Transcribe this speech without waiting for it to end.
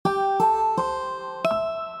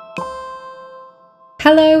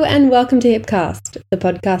Hello and welcome to Hipcast, the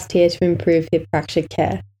podcast here to improve hip fracture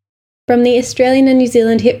care. From the Australian and New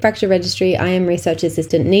Zealand Hip Fracture Registry, I am Research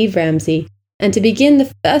Assistant Neve Ramsey, and to begin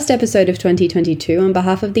the first episode of 2022, on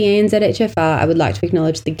behalf of the ANZHFR, I would like to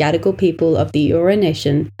acknowledge the Gadigal people of the Eora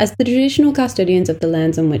Nation as the traditional custodians of the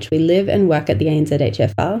lands on which we live and work at the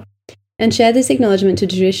ANZHFR, and share this acknowledgement to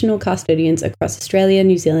traditional custodians across Australia,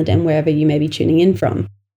 New Zealand, and wherever you may be tuning in from.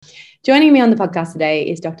 Joining me on the podcast today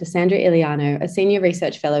is Dr. Sandra Iliano, a Senior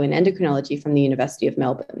Research Fellow in Endocrinology from the University of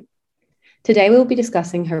Melbourne. Today we will be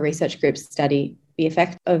discussing her research group's study, the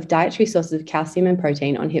effect of dietary sources of calcium and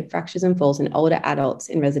protein on hip fractures and falls in older adults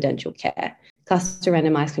in residential care, cluster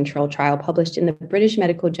randomised controlled trial published in the British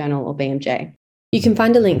Medical Journal or BMJ. You can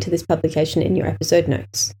find a link to this publication in your episode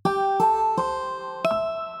notes.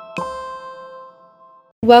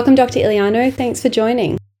 Welcome, Dr. Iliano. Thanks for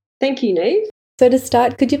joining. Thank you, Neve. So to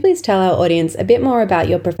start, could you please tell our audience a bit more about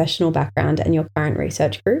your professional background and your current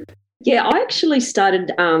research group? Yeah, I actually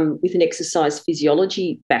started with an exercise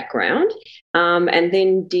physiology background and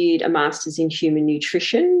then did a master's in human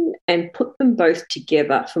nutrition and put them both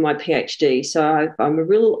together for my PhD. So I'm a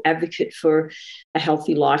real advocate for a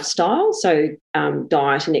healthy lifestyle, so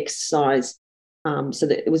diet and exercise, so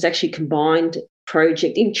that it was actually a combined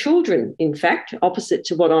project in children, in fact, opposite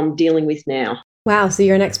to what I'm dealing with now. Wow, so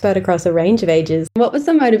you're an expert across a range of ages. What was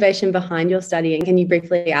the motivation behind your study, and can you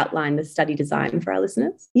briefly outline the study design for our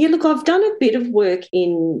listeners? Yeah, look, I've done a bit of work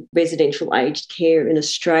in residential aged care in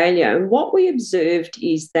Australia, and what we observed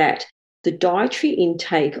is that the dietary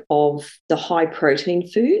intake of the high protein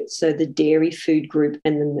foods, so the dairy food group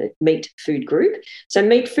and the meat food group. So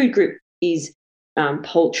meat food group is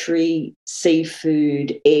poultry,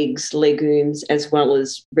 seafood, eggs, legumes, as well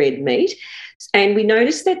as red meat. And we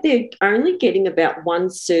noticed that they're only getting about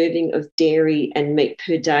one serving of dairy and meat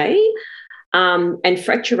per day. And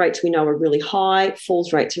fracture rates we know are really high,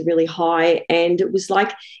 falls rates are really high. And it was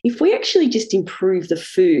like, if we actually just improve the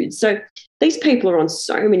food. So these people are on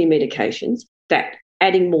so many medications that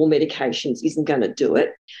adding more medications isn't going to do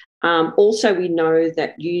it. Also, we know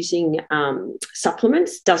that using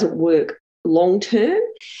supplements doesn't work long term.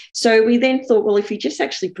 So we then thought, well, if you just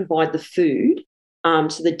actually provide the food,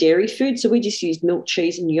 so the dairy food, so we just used milk,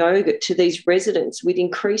 cheese and yogurt to these residents, we'd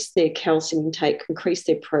increase their calcium intake, increase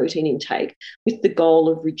their protein intake with the goal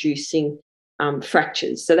of reducing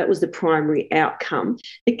fractures. So that was the primary outcome.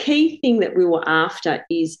 The key thing that we were after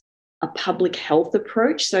is a public health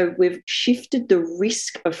approach. So we've shifted the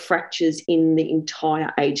risk of fractures in the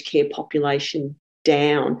entire aged care population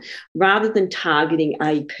down, rather than targeting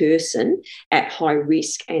a person at high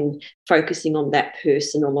risk and focusing on that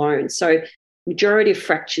person alone. So majority of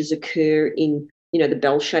fractures occur in, the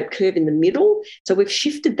bell-shaped curve in the middle. So we've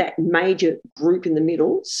shifted that major group in the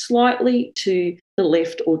middle slightly to the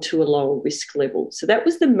left or to a lower risk level. So that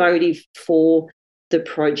was the motive for the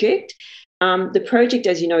project. The project,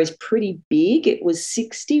 as you know, is pretty big. It was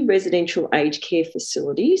 60 residential aged care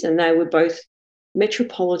facilities, and they were both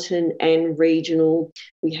metropolitan and regional.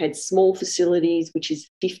 We had small facilities, which is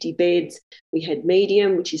 50 beds. We had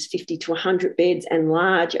medium, which is 50 to 100 beds, and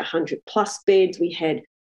large, 100 plus beds. We had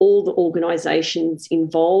all the organisations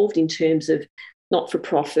involved in terms of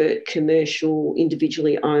not-for-profit, commercial,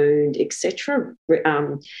 individually owned, etc.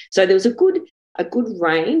 So there was a good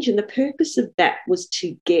range, and the purpose of that was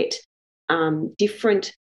to get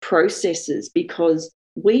different processes, because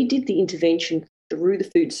we did the intervention through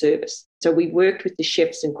the food service. So we worked with the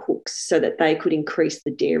chefs and cooks so that they could increase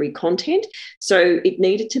the dairy content. So it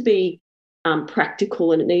needed to be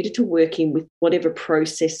practical, and it needed to work in with whatever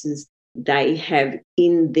processes they have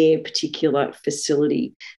in their particular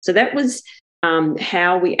facility. So that was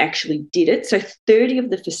how we actually did it. So 30 of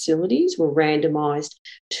the facilities were randomised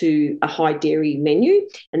to a high dairy menu,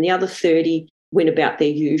 and the other 30 went about their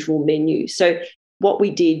usual menu. So what we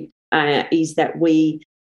did is that we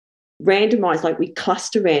randomised, like we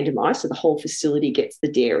cluster randomised, so the whole facility gets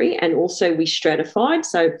the dairy, and also we stratified,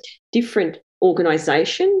 so different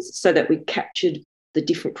organisations, so that we captured the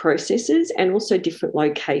different processes, and also different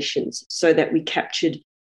locations, so that we captured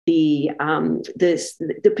the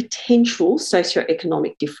potential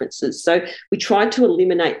socioeconomic differences. So we tried to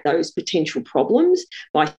eliminate those potential problems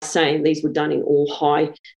by saying these were done in all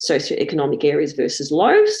high socioeconomic areas versus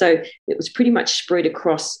low. So it was pretty much spread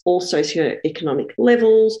across all socioeconomic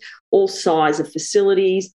levels, all size of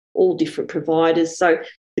facilities, all different providers. So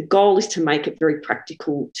the goal is to make it very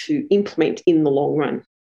practical to implement in the long run.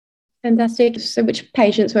 Fantastic. So which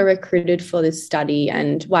patients were recruited for this study,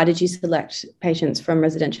 and why did you select patients from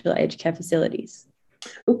residential aged care facilities?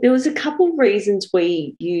 Look, there was a couple of reasons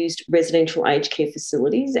we used residential aged care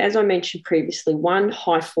facilities. As I mentioned previously, one,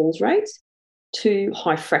 high falls rates. to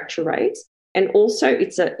high fracture rates. And also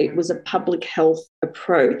it was a public health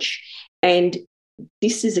approach. And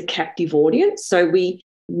this is a captive audience. So we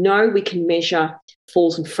know we can measure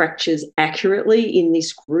falls and fractures accurately in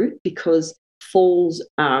this group because falls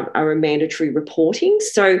are a mandatory reporting.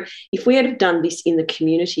 So if we had have done this in the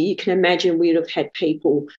community, you can imagine we'd have had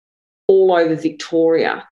people all over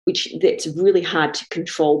Victoria, which that's really hard to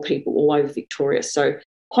control people all over Victoria. So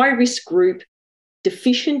high risk group,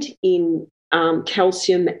 deficient in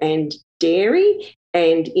calcium and dairy,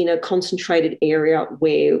 and in a concentrated area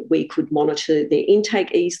where we could monitor their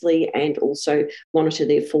intake easily and also monitor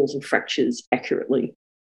their falls and fractures accurately.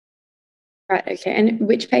 Right, okay. And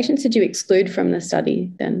which patients did you exclude from the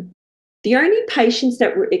study then? The only patients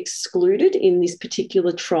that were excluded in this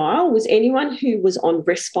particular trial was anyone who was on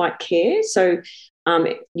respite care. So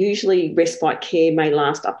usually respite care may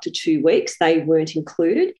last up to 2 weeks. They weren't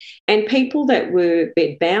included. And people that were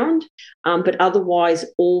bed-bound, but otherwise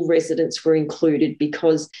all residents were included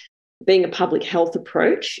because being a public health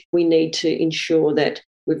approach, we need to ensure that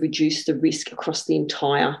we've reduced the risk across the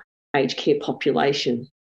entire aged care population.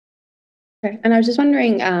 Okay. And I was just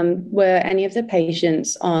wondering, were any of the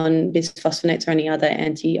patients on bisphosphonates or any other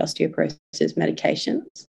anti-osteoporosis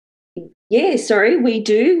medications? Yeah, we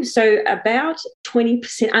do. So about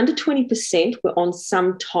 20%, under 20% were on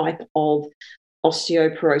some type of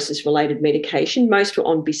osteoporosis-related medication. Most were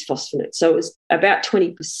on bisphosphonates. So it was about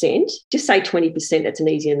 20%, just say 20%, that's an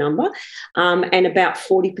easier number, and about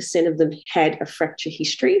 40% of them had a fracture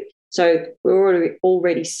history. So we're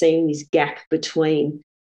already seeing this gap between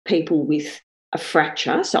people with a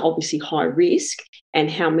fracture, so obviously high risk, and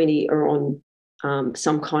how many are on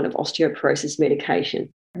some kind of osteoporosis medication.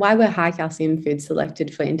 Why were high calcium foods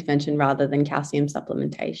selected for intervention rather than calcium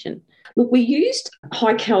supplementation? Look, we used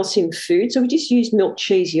high calcium food, so we just used milk,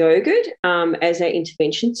 cheese, yogurt as our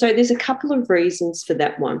intervention. So there's a couple of reasons for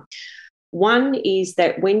that one. One is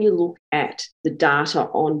that when you look at the data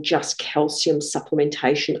on just calcium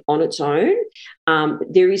supplementation on its own,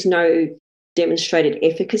 there is no demonstrated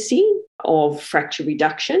efficacy of fracture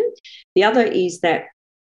reduction. The other is that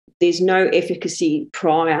there's no efficacy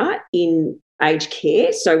prior in aged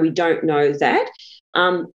care, so we don't know that.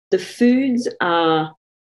 The foods are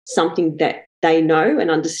something that they know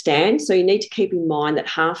and understand, so you need to keep in mind that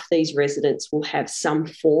half these residents will have some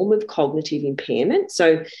form of cognitive impairment,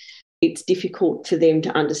 so it's difficult for them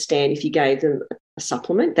to understand if you gave them a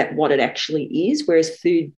supplement that what it actually is, whereas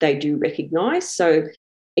food they do recognise. So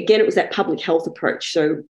again, it was that public health approach.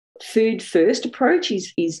 So food first approach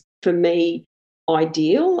is for me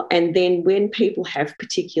ideal. And then when people have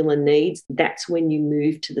particular needs, that's when you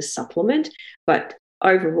move to the supplement. But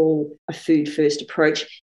overall, a food first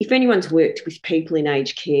approach. If anyone's worked with people in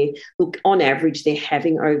aged care, look, on average, they're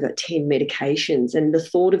having over 10 medications. And the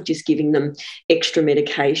thought of just giving them extra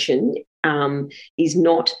medication is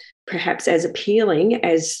not perhaps as appealing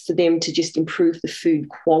as for them to just improve the food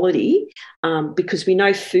quality, because we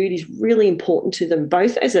know food is really important to them,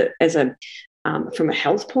 both as a from a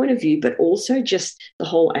health point of view, but also just the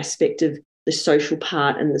whole aspect of the social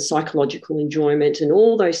part and the psychological enjoyment and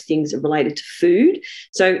all those things are related to food.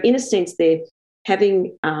 So in a sense, they're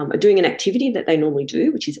doing an activity that they normally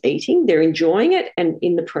do, which is eating. They're enjoying it, and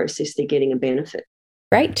in the process, they're getting a benefit.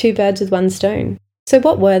 Great, 2 birds with 1 stone. So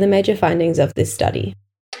what were the major findings of this study?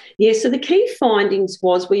 Yeah, so the key findings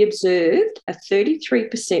was we observed a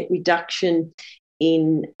 33% reduction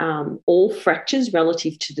in all fractures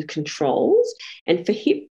relative to the controls. And for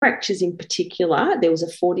hip fractures in particular, there was a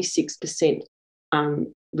 46%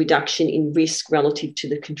 reduction in risk relative to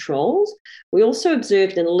the controls. We also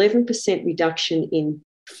observed an 11% reduction in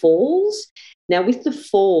falls. Now, with the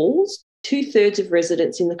falls, 2/3 of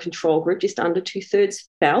residents in the control group, just under 2/3,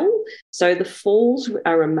 fell. So the falls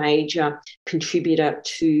are a major contributor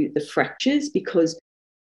to the fractures because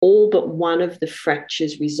all but one of the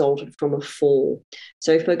fractures resulted from a fall.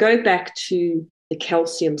 So if I go back to the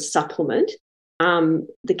calcium supplement,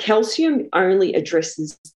 the calcium only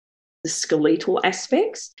addresses the skeletal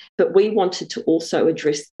aspects, but we wanted to also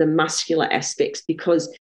address the muscular aspects,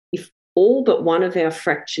 because if all but one of our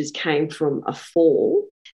fractures came from a fall,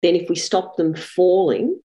 then if we stop them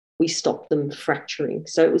falling, we stop them fracturing.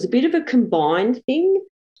 So it was a bit of a combined thing,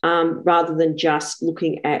 rather than just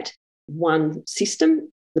looking at one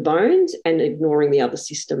system, the bones, and ignoring the other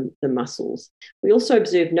system, the muscles. We also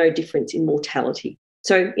observed no difference in mortality.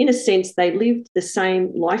 So in a sense, they lived the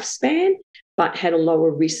same lifespan, but had a lower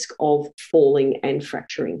risk of falling and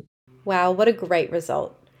fracturing. Wow, what a great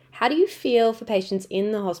result. How do you feel for patients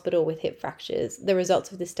in the hospital with hip fractures? The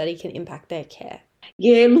results of this study can impact their care.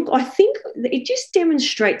 Yeah, look, I think it just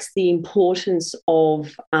demonstrates the importance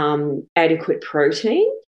of adequate protein,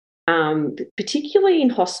 particularly in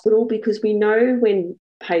hospital, because we know when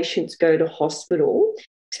patients go to hospital,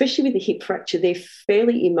 especially with a hip fracture, they're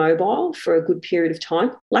fairly immobile for a good period of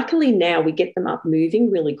time. Luckily now we get them up moving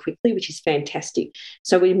really quickly, which is fantastic.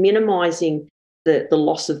 So we're minimising the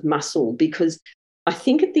loss of muscle, because I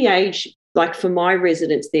think at the age, like for my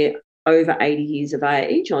residents, they're over 80 years of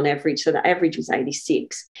age on average, so the average was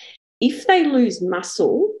 86. If they lose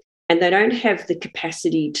muscle and they don't have the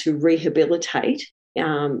capacity to rehabilitate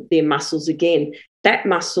their muscles again, that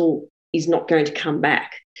muscle is not going to come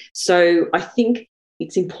back. So I think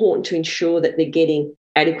it's important to ensure that they're getting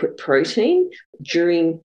adequate protein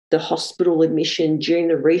during the hospital admission, during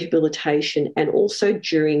the rehabilitation, and also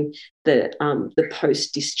during the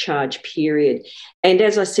post-discharge period. And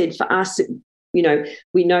as I said, for us, we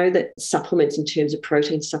know that supplements, in terms of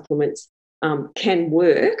protein supplements, can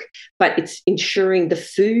work, but it's ensuring the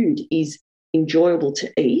food is enjoyable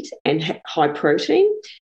to eat and high protein,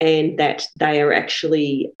 and that they are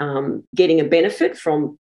actually getting a benefit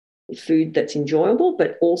from food that's enjoyable,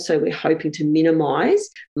 but also we're hoping to minimise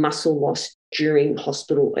muscle loss during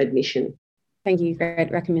hospital admission. Thank you. Great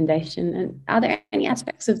recommendation. And are there any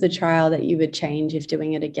aspects of the trial that you would change if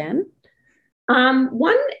doing it again?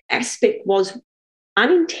 One aspect was,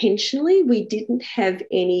 unintentionally, we didn't have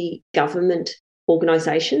any government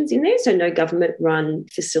organisations in there, so no government-run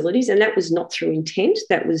facilities, and that was not through intent.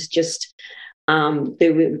 That was just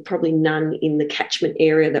there were probably none in the catchment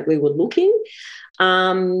area that we were looking.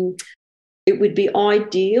 It would be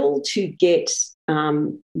ideal to get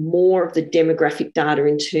more of the demographic data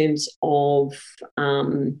in terms of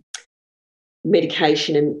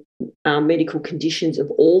medication and medical conditions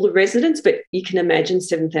of all the residents, but you can imagine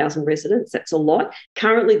 7,000 residents, that's a lot.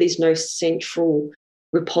 Currently, there's no central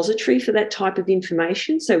repository for that type of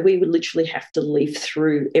information, so we would literally have to leaf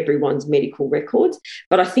through everyone's medical records,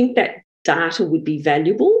 but I think that data would be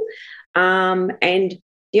valuable. And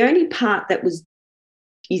the only part that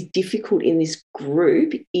is difficult in this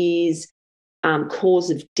group is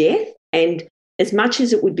cause of death, and as much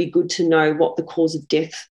as it would be good to know what the cause of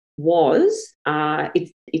death was,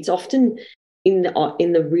 it's often in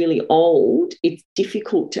the really old, it's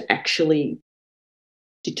difficult to actually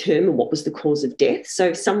determine what was the cause of death. So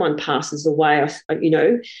if someone passes away,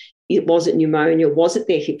 was it pneumonia? Was it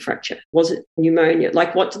their hip fracture? Was it pneumonia?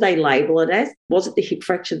 Like, what do they label it as? Was it the hip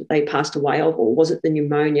fracture that they passed away of, or was it the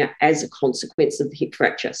pneumonia as a consequence of the hip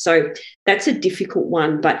fracture? So that's a difficult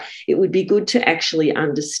one, but it would be good to actually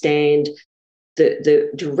understand the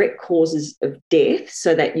direct causes of death,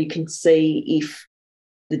 so that you can see if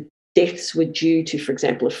the deaths were due to, for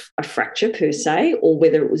example, a fracture per se, or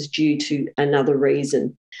whether it was due to another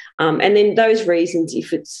reason. And then those reasons,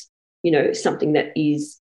 if it's something that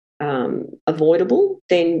is avoidable,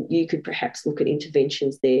 then you could perhaps look at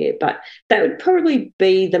interventions there. But that would probably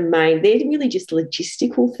be the main. They're really just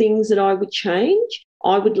logistical things that I would change.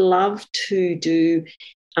 I would love to do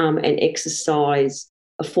an exercise,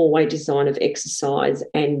 a 4-way design of exercise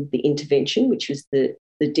and the intervention, which was the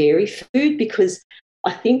dairy food, because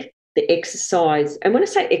I think the exercise, and when I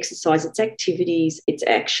say exercise, it's activities, it's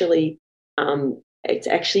actually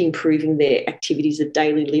improving their activities of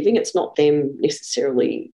daily living. It's not them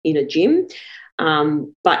necessarily in a gym,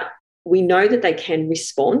 but we know that they can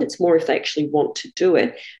respond. It's more if they actually want to do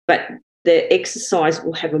it. But the exercise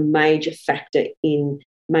will have a major factor in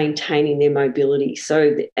maintaining their mobility.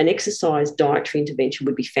 So an exercise dietary intervention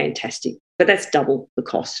would be fantastic, but that's double the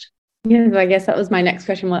cost. Yeah, so I guess that was my next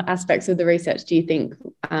question. What aspects of the research do you think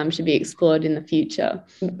should be explored in the future?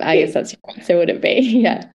 I guess that's your answer, would it be?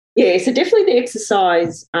 Yeah. Yeah, so definitely the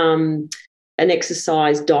exercise, an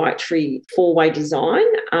exercise dietary 4-way design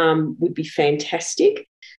would be fantastic.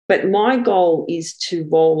 But my goal is to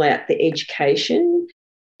roll out the education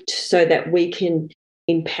so that we can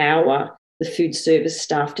empower the food service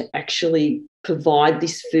staff to actually provide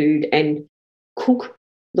this food and cook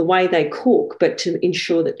the way they cook, but to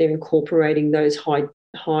ensure that they're incorporating those high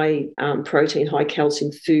protein, high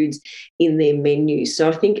calcium foods in their menus. So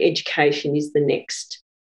I think education is the next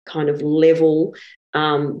kind of level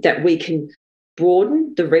that we can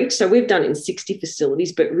broaden the reach. So we've done it in 60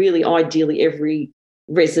 facilities, but really ideally every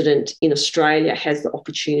resident in Australia has the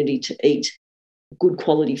opportunity to eat good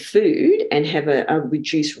quality food and have a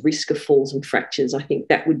reduced risk of falls and fractures. I think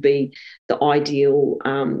that would be the ideal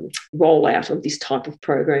rollout of this type of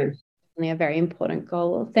program. A very important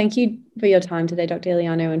goal. Thank you for your time today, Dr.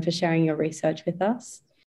 Iliano, and for sharing your research with us.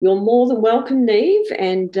 You're more than welcome, Neve,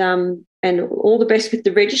 and all the best with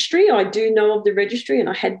the registry. I do know of the registry, and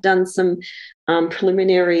I had done some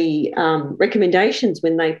preliminary recommendations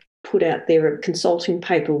when they put out there a consulting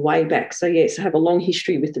paper way back. So yes, I have a long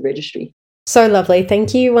history with the registry. So lovely.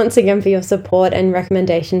 Thank you once again for your support and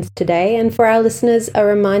recommendations today. And for our listeners, a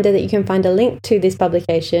reminder that you can find a link to this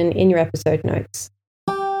publication in your episode notes.